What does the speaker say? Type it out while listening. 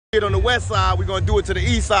On the west side, we're going to do it to the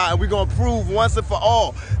east side, and we're going to prove once and for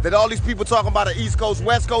all that all these people talking about an East Coast,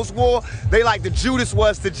 West Coast war, they like the Judas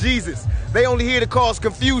was to Jesus. They only here to cause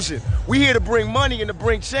confusion. We here to bring money and to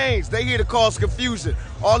bring change. They here to cause confusion.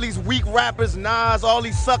 All these weak rappers, Nas, all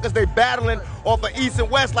these suckers, they battling off of East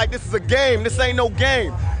and West like this is a game. This ain't no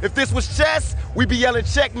game. If this was chess, we'd be yelling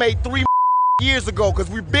checkmate 3 years ago, because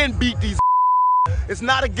we've been beat these. It's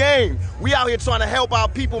not a game. We out here trying to help our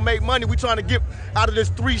people make money. We trying to get out of this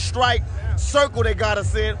 3-strike circle they got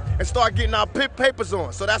us in and start getting our papers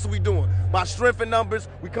on. So that's what we doing. By strength and numbers,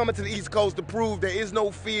 we coming to the East Coast to prove there is no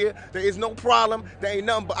fear, there is no problem, there ain't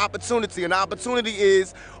nothing but opportunity. And the opportunity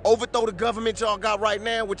is overthrow the government y'all got right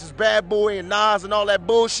now, which is Bad Boy and Nas and all that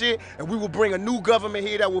bullshit, and we will bring a new government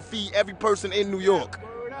here that will feed every person in New York.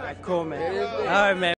 Cool, man. All right, man.